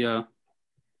this idea,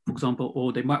 for example,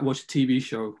 or they might watch a TV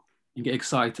show and get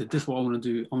excited. This is what I want to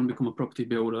do. I want to become a property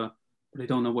builder, but they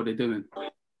don't know what they're doing.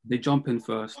 They jump in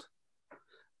first,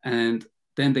 and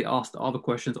then they ask the other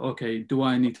questions. Okay, do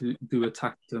I need to do a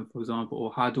tax return, for example,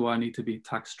 or how do I need to be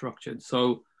tax structured?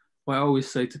 So what I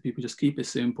always say to people, just keep it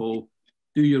simple.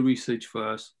 Do your research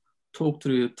first. Talk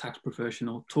to a tax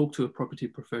professional, talk to a property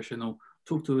professional,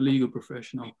 talk to a legal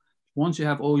professional. Once you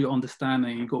have all your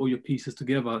understanding, you got all your pieces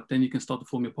together, then you can start to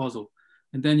form your puzzle.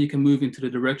 And then you can move into the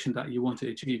direction that you want to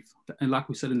achieve. And like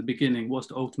we said in the beginning, what's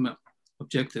the ultimate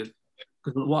objective?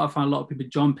 Because what I find, a lot of people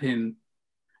jump in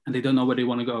and they don't know where they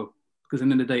want to go. Because at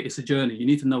the end of the day, it's a journey. You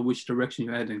need to know which direction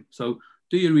you're heading. So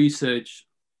do your research,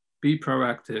 be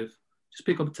proactive, just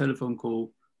pick up a telephone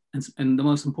call. And the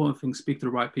most important thing, speak to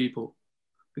the right people,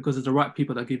 because it's the right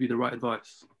people that give you the right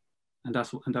advice. And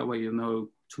that way you know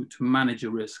to manage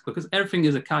your risk, because everything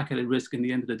is a calculated risk in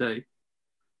the end of the day.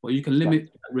 Well, you can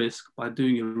limit that risk by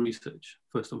doing your research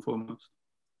first and foremost.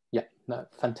 Yeah, no,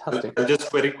 fantastic. I'll just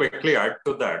very quickly add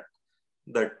to that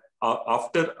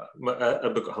after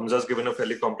Hamza's given a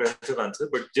fairly comprehensive answer,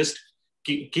 but just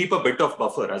keep a bit of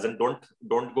buffer, as in don't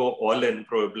go all in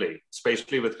probably,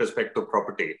 especially with respect to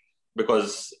property,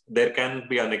 because there can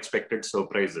be unexpected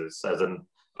surprises. As in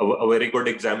a very good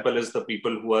example is the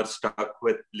people who are stuck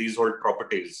with leasehold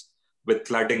properties with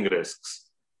cladding risks.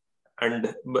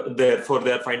 And therefore,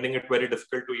 they're finding it very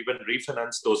difficult to even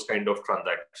refinance those kind of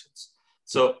transactions.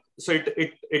 So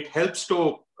it helps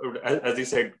to, as he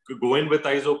said, go in with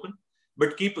eyes open,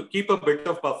 but keep a bit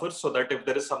of buffer so that if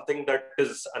there is something that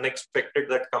is unexpected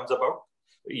that comes about,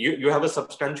 you have a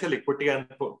substantial equity and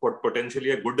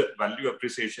potentially a good value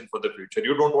appreciation for the future.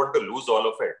 You don't want to lose all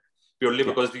of it purely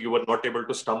because you were not able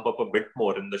to stump up a bit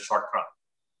more in the short run,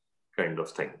 kind of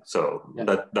thing. So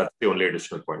that's the only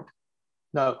additional point.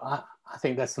 No, I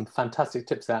think there's some fantastic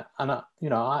tips there. And,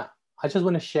 I just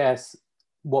want to share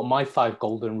what my 5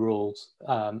 golden rules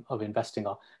of investing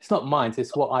are. It's not mine,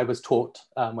 it's what I was taught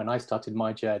when I started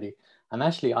my journey. And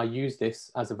actually, I use this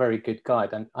as a very good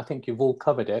guide. And I think you've all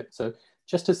covered it. So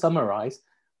just to summarize,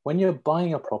 when you're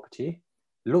buying a property,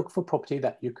 look for property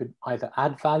that you could either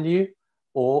add value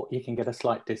or you can get a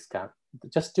slight discount.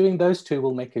 Just doing those 2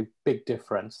 will make a big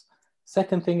difference.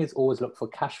 Second thing is always look for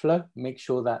cash flow. Make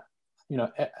sure that,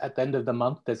 at the end of the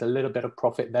month, there's a little bit of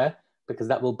profit there, because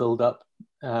that will build up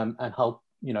and help,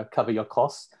 cover your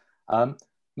costs.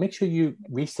 Make sure you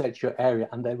research your area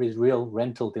and there is real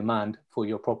rental demand for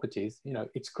your properties.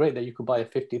 It's great that you could buy a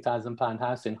 £50,000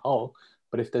 house in Hull,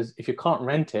 but if you can't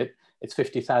rent it, it's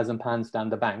 £50,000 down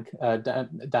the bank,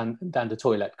 down the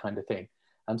toilet kind of thing.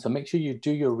 So make sure you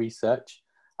do your research.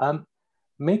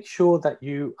 Make sure that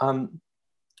you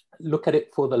look at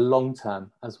it for the long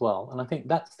term as well. And I think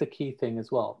that's the key thing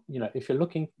as well. If you're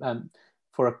looking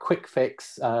for a quick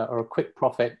fix or a quick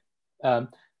profit,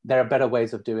 there are better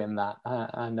ways of doing that.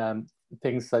 And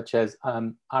things such as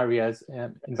ARIA's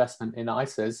investment in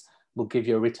ISAs will give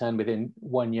you a return within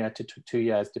 1 year to 2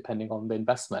 years, depending on the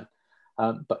investment.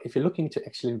 But if you're looking to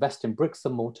actually invest in bricks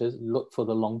and mortars, look for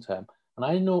the long term. And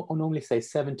I normally say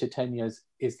 7 to 10 years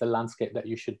is the landscape that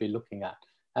you should be looking at.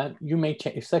 And you may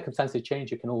change, if circumstances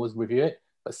change, you can always review it,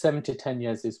 but 7 to 10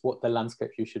 years is what the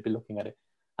landscape you should be looking at it.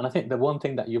 And I think the one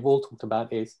thing that you've all talked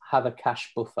about is have a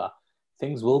cash buffer.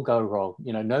 Things will go wrong.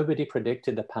 Nobody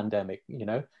predicted the pandemic,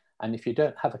 and if you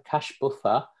don't have a cash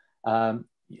buffer,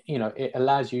 it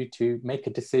allows you to make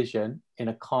a decision in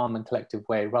a calm and collective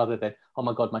way rather than, oh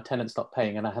my God, my tenant's not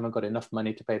paying and I haven't got enough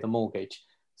money to pay the mortgage.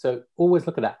 So always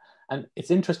look at that. And it's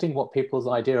interesting what people's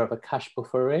idea of a cash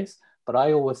buffer is, but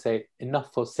I always say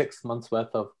enough for 6 months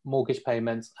worth of mortgage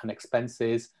payments and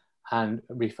expenses and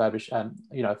refurbish,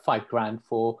 £5,000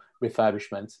 for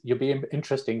refurbishments. You'll be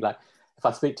interesting. Like if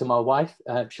I speak to my wife,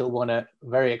 she'll want a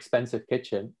very expensive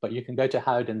kitchen, but you can go to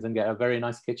Howdens and get a very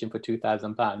nice kitchen for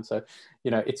 £2,000. So,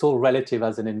 it's all relative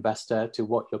as an investor to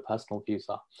what your personal views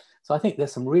are. So I think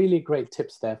there's some really great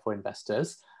tips there for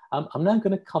investors. I'm now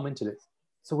going to come into this.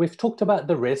 So we've talked about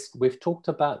the risk. We've talked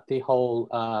about the whole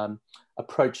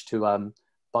approach to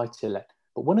buy-to-let.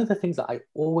 But one of the things that I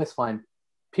always find,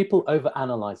 people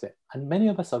overanalyze it. And many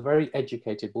of us are very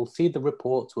educated. We'll see the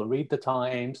reports, we'll read the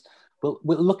Times, we'll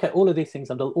look at all of these things,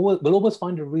 and we'll always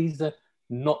find a reason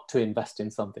not to invest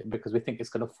in something because we think it's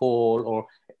going to fall or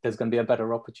there's going to be a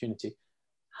better opportunity.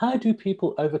 How do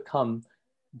people overcome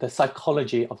the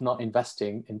psychology of not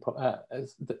investing in,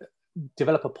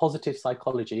 develop a positive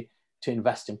psychology to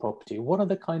invest in property? What are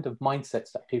the kind of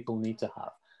mindsets that people need to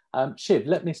have? Shiv,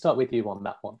 let me start with you on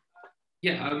that one.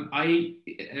 Yeah, I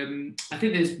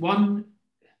think there's one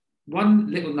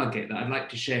little nugget that I'd like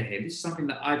to share here. This is something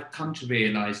that I've come to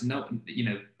realize.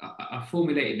 I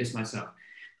formulated this myself.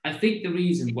 I think the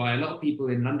reason why a lot of people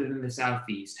in London and the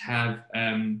Southeast have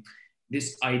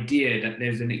this idea that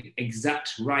there's an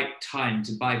exact right time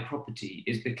to buy property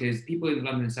is because people in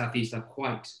London and Southeast are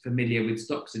quite familiar with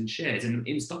stocks and shares. And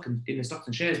in the stocks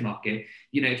and shares market,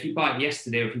 if you buy it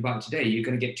yesterday or if you buy it today, you're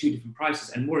going to get 2 different prices.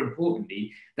 And more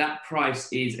importantly, that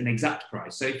price is an exact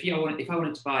price. So if I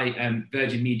wanted to buy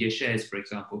Virgin Media shares, for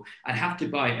example, I'd have to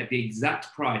buy it at the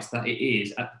exact price that it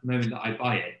is at the moment that I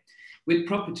buy it. With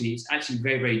property, it's actually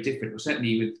very, very different. Or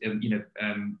certainly with,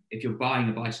 if you're buying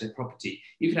a buy-to-let property,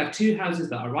 you could have 2 houses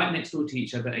that are right next door to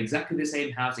each other, exactly the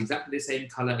same house, exactly the same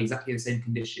color, exactly the same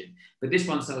condition. But this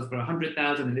one sells for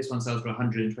 100,000 and this one sells for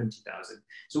 120,000.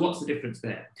 So what's the difference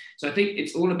there? So I think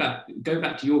it's all about, going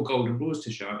back to your golden rules,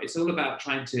 Tushar, it's all about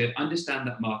trying to understand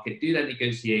that market, do that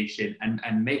negotiation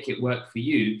and make it work for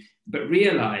you. But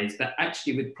realize that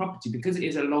actually with property, because it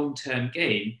is a long-term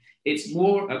game, it's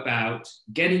more about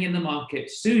getting in the market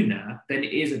sooner than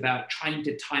it is about trying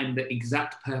to time the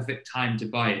exact perfect time to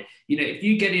buy it. If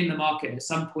you get in the market at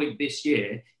some point this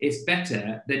year, it's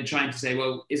better than trying to say,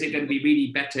 well, is it going to be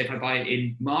really better if I buy it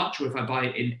in March or if I buy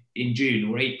it in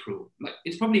June or April? Like,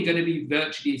 it's probably going to be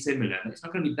virtually similar. It's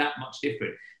not going to be that much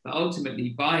different. But ultimately,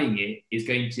 buying it is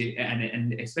going to,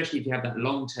 and especially if you have that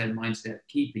long-term mindset of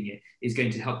keeping it, is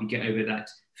going to help you get over that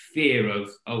fear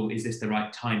of, oh, is this the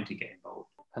right time to get involved?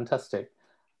 Fantastic.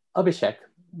 Abhishek,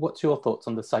 what's your thoughts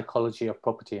on the psychology of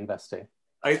property investing?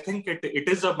 I think it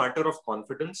is a matter of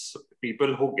confidence.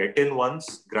 People who get in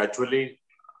once gradually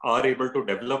are able to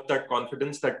develop that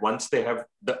confidence that once they have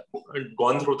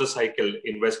gone through the cycle,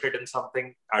 invested in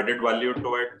something, added value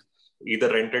to it,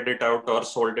 either rented it out or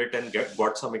sold it and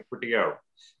got some equity out,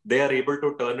 they are able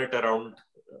to turn it around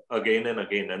again and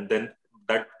again. And then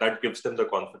that gives them the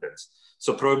confidence.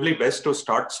 So probably best to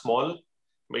start small.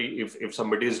 If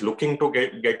somebody is looking to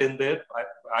get in there,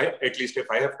 at least if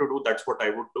I have to do, that's what I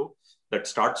would do. That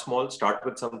start small, start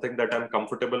with something that I'm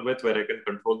comfortable with, where I can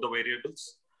control the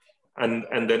variables.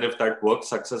 And then if that works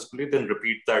successfully, then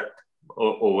repeat that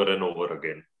over and over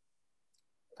again.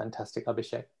 Fantastic,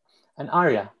 Abhishek. And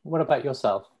Arya, what about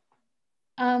yourself?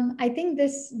 I think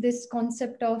this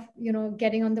concept of,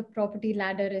 getting on the property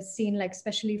ladder is seen, like,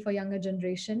 especially for younger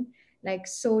generation, like,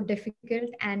 so difficult.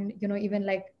 And even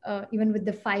with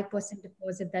the 5%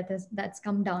 deposit that's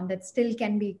come down, that still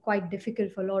can be quite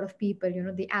difficult for a lot of people.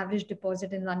 The average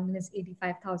deposit in London is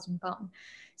 £85,000.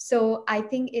 So I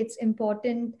think it's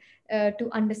important to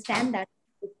understand that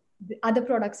the other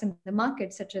products in the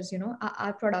market, such as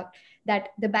our product, that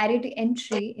the barrier to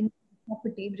entry in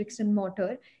property, bricks and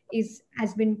mortar,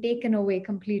 has been taken away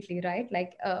completely, right?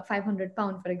 Like £500,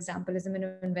 for example, is a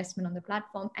minimum investment on the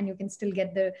platform, and you can still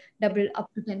get the double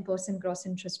up to 10% gross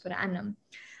interest per annum.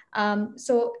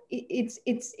 So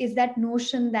it's that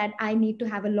notion that I need to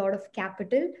have a lot of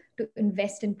capital to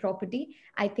invest in property.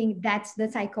 I think that's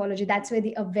the psychology. That's where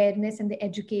the awareness and the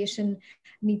education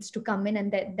needs to come in,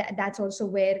 and that's also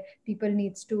where people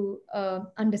needs to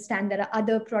understand there are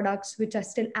other products which are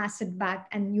still asset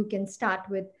backed, and you can start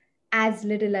with as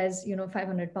little as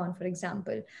 £500, for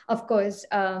example. Of course,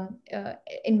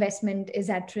 investment is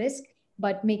at risk,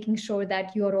 but making sure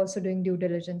that you are also doing due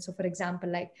diligence. So for example,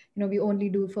 like, we only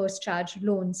do first charge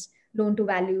loans. Loan to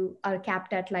value are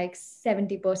capped at like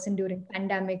 70%. During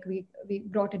pandemic, we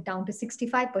brought it down to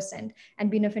 65%.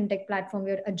 And being a fintech platform,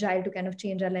 we're agile to kind of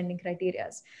change our lending criteria.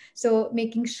 So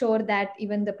making sure that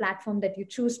even the platform that you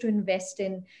choose to invest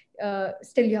in,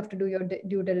 still you have to do your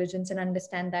due diligence and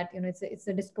understand that it's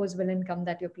a disposable income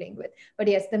that you're playing with. But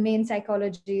yes, the main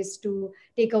psychology is to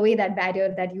take away that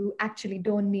barrier, that you actually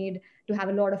don't need to have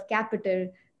a lot of capital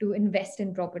to invest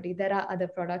in property. There are other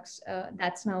products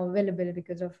that's now available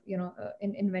because of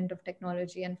invent of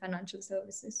technology and financial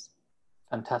services.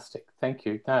 Fantastic, thank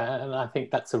you. And I think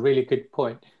that's a really good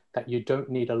point, that you don't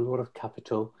need a lot of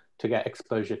capital to get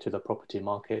exposure to the property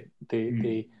market.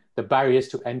 The barriers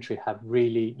to entry have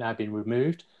really now been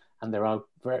removed, and there are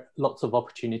lots of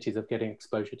opportunities of getting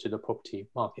exposure to the property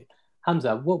market.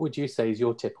 Hamza, what would you say is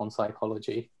your tip on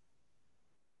psychology?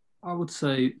 I would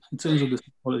say, in terms of the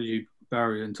psychology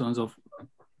barrier, in terms of,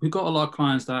 we've got a lot of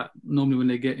clients that normally when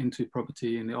they get into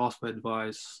property and they ask for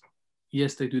advice,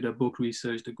 yes, they do their book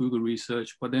research, the Google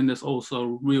research, but then there's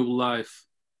also real life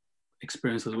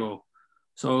experience as well.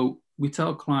 So we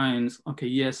tell clients, okay,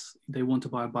 yes, they want to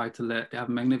buy a buy to let, they have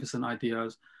magnificent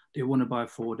ideas, they want to buy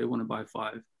 4, they want to buy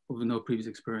 5, but with no previous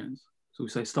experience. So we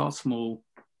say, start small,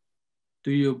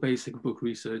 do your basic book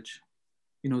research,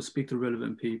 speak to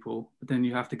relevant people, but then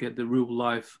you have to get the real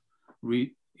life,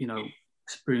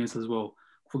 experience as well.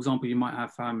 For example, you might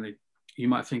have family. You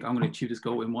might think, I'm going to achieve this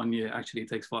goal in 1 year. Actually, it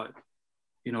takes 5.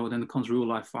 Then it comes real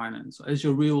life finance. So as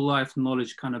your real life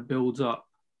knowledge kind of builds up,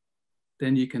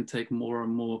 then you can take more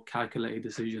and more calculated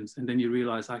decisions. And then you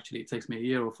realize, actually, it takes me a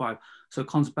year or 5. So it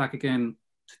comes back again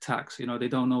to tax. They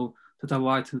don't know the type of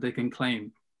items they can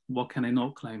claim. What can they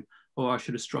not claim? Oh, I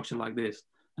should have structured like this.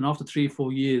 And after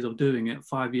 3-4 years of doing it,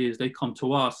 5 years, they come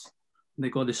to us and they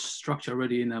got this structure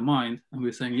already in their mind. And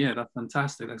we're saying, yeah, that's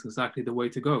fantastic. That's exactly the way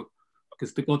to go,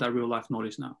 because they got that real life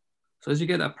knowledge now. So as you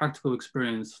get that practical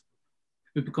experience,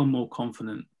 you become more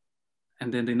confident,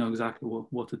 and then they know exactly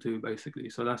what to do, basically.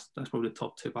 So that's probably the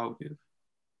top tip I would give.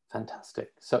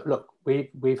 Fantastic. So look,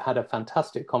 we've had a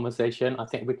fantastic conversation. I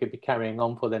think we could be carrying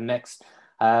on for the next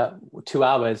 2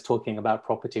 hours talking about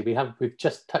property. We've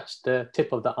just touched the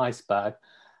tip of the iceberg.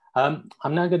 I'm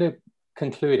now going to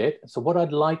conclude it. So what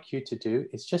I'd like you to do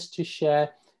is just to share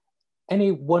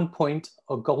any one point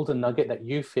or golden nugget that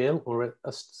you feel, or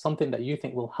something that you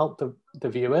think will help the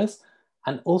viewers.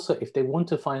 And also, if they want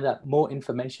to find out more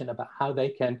information about how they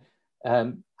can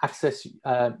access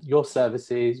your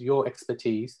services, your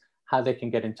expertise, how they can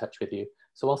get in touch with you.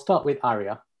 So I'll start with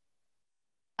Arya.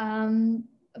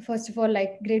 First of all,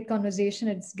 like, great conversation.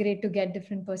 It's great to get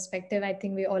different perspective. I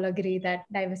think we all agree that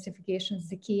diversification is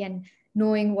the key, and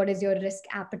knowing what is your risk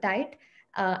appetite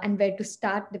and where to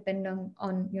start depending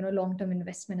on long-term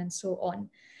investment and so on.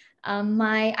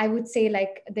 I would say,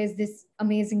 like, there's this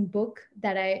amazing book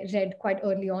that I read quite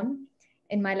early on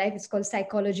in my life. It's called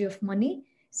Psychology of Money.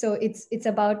 So it's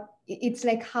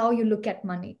like how you look at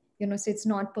money. so it's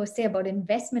not per se about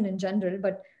investment in general,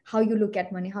 but how you look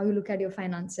at money, how you look at your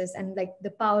finances. And like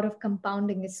the power of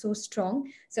compounding is so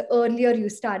strong. So earlier you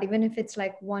start, even if it's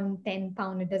like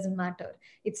 £110, it doesn't matter.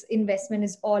 It's investment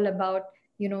is all about,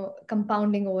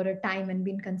 compounding over a time and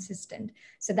being consistent.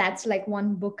 So that's like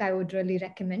one book I would really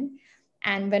recommend.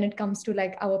 And when it comes to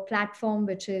like our platform,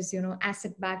 which is,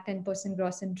 asset backed, 10%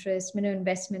 gross interest, minimum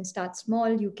investment, start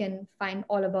small, you can find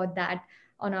all about that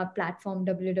on our platform,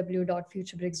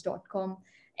 www.futurebricks.com.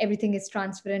 Everything is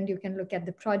transparent. You can look at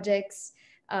the projects,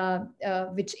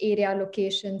 which area,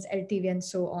 locations, LTV, and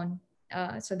so on.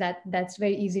 So that's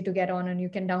very easy to get on, and you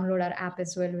can download our app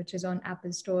as well, which is on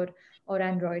Apple Store or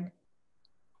Android.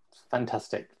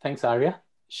 Fantastic. Thanks, Arya.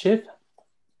 Shiv?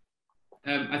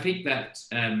 I think that,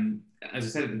 as I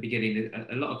said at the beginning,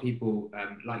 a lot of people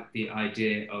like the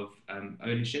idea of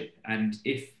ownership, and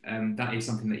if that is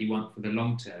something that you want for the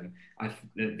long term,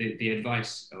 the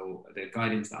advice or the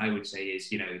guidance that I would say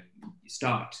is,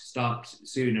 start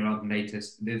sooner rather than later.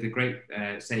 There's a great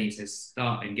saying says,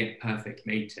 "Start and get perfect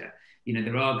later."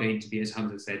 There are going to be, as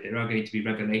Hamza said, there are going to be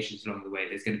revelations along the way.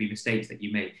 There's going to be mistakes that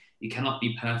you make. You cannot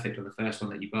be perfect on the first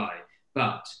one that you buy,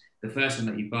 but the first one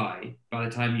that you buy, by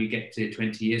the time you get to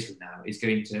 20 years from now, is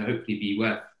going to hopefully be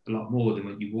worth a lot more than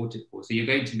what you bought it for. So you're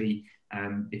going to be,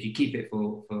 if you keep it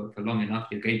for long enough,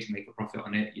 you're going to make a profit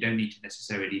on it. You don't need to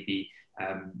necessarily be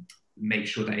make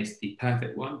sure that it's the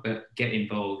perfect one, but get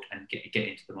involved and get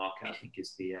into the market, I think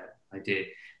is the idea.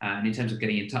 And in terms of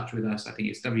getting in touch with us, I think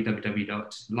it's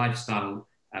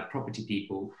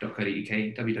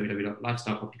www.lifestylepropertypeople.co.uk,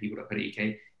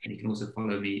 www.lifestylepropertypeople.co.uk. And you can also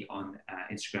follow me on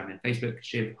Instagram and Facebook,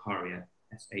 Shiv Haria,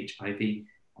 SHIV,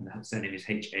 and the surname is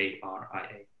HARIA.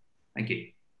 Thank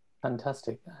you.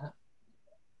 Fantastic.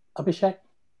 Abhishek?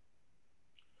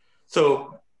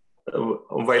 So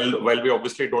while we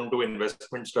obviously don't do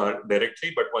investments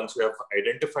directly, but once you have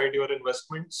identified your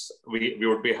investments, we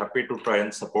would be happy to try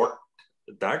and support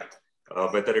that,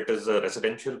 whether it is a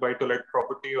residential buy-to-let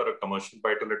property or a commercial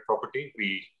buy-to-let property.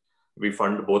 We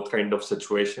fund both kind of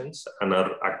situations and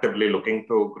are actively looking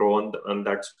to grow on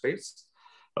that space.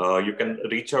 You can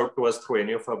reach out to us through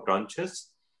any of our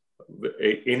branches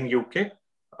in UK.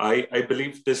 I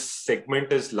believe this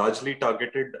segment is largely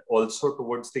targeted also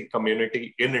towards the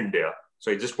community in India.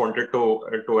 So I just wanted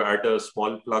to add a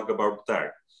small plug about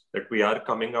that we are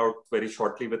coming out very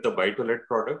shortly with a buy-to-let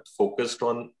product focused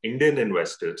on Indian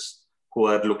investors who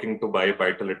are looking to buy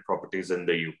buy-to-let properties in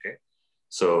the UK.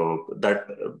 So that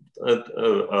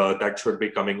should be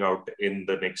coming out in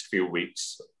the next few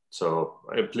weeks. So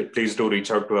please do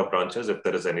reach out to our branches if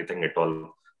there is anything at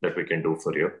all that we can do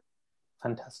for you.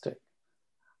 Fantastic.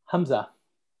 Hamza?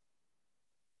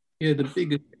 Yeah, the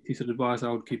biggest piece of advice I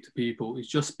would give to people is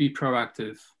just be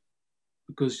proactive,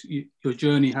 because your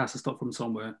journey has to start from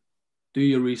somewhere. Do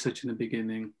your research in the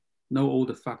beginning, know all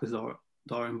the factors that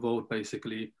are involved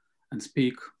basically, and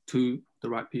speak to the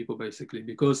right people basically,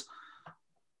 because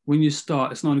when you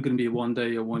start, it's not going to be 1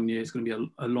 day or 1 year, it's going to be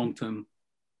a long-term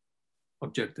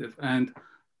objective. And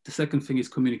the second thing is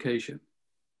communication.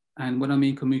 And when I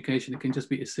mean communication, it can just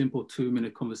be a simple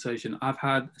 2-minute conversation. I've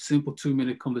had a simple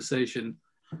 2-minute conversation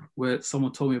where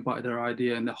someone told me about their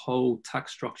idea and the whole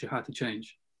tax structure had to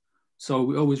change. So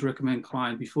we always recommend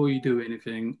clients, before you do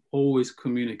anything, always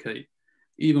communicate,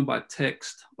 even by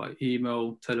text, by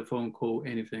email, telephone call,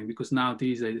 anything, because now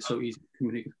these days it's so easy to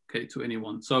communicate to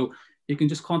anyone. So you can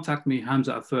just contact me,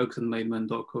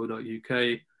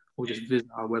 hamza@fergusonmaidman.co.uk, or just visit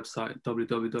our website,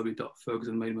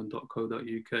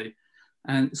 www.fergusonmaidman.co.uk.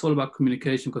 And it's all about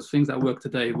communication, because things that work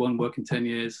today won't work in 10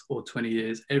 years or 20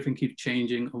 years. Everything keeps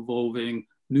changing, evolving.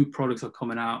 New products are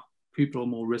coming out. People are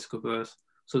more risk averse,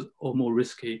 or more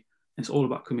risky. It's all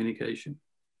about communication.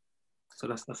 So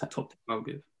that's a top tip I'll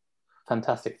give.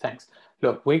 Fantastic, thanks.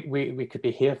 Look, we could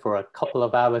be here for a couple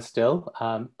of hours still,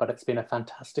 but it's been a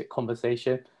fantastic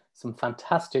conversation, some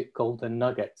fantastic golden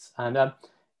nuggets. And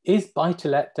is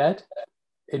buy-to-let dead?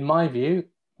 In my view,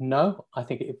 no. I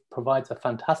think it provides a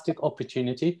fantastic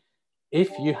opportunity if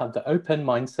you have the open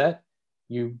mindset,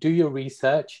 you do your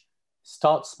research,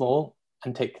 start small,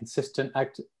 and take consistent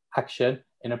action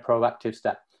in a proactive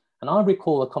step. And I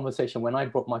recall a conversation when I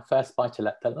brought my first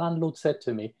buy-to-let. The landlord said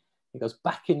to me, he goes,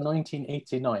 back in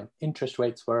 1989, interest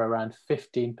rates were around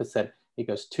 15%. He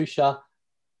goes, Tushar,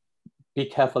 be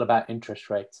careful about interest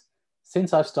rates.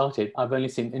 Since I've started, I've only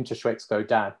seen interest rates go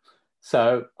down.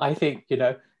 So I think,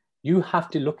 you have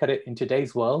to look at it in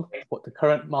today's world, what the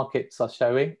current markets are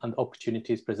showing and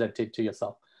opportunities presented to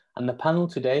yourself. And the panel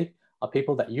today are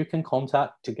people that you can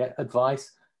contact to get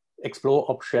advice, explore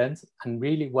options, and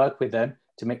really work with them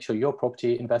to make sure your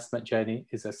property investment journey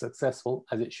is as successful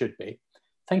as it should be.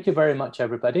 thank you very much,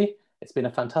 everybody. It's been a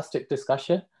fantastic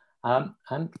discussion.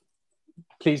 And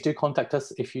please do contact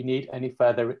us if you need any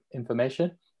further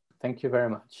information. Thank you very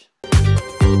much.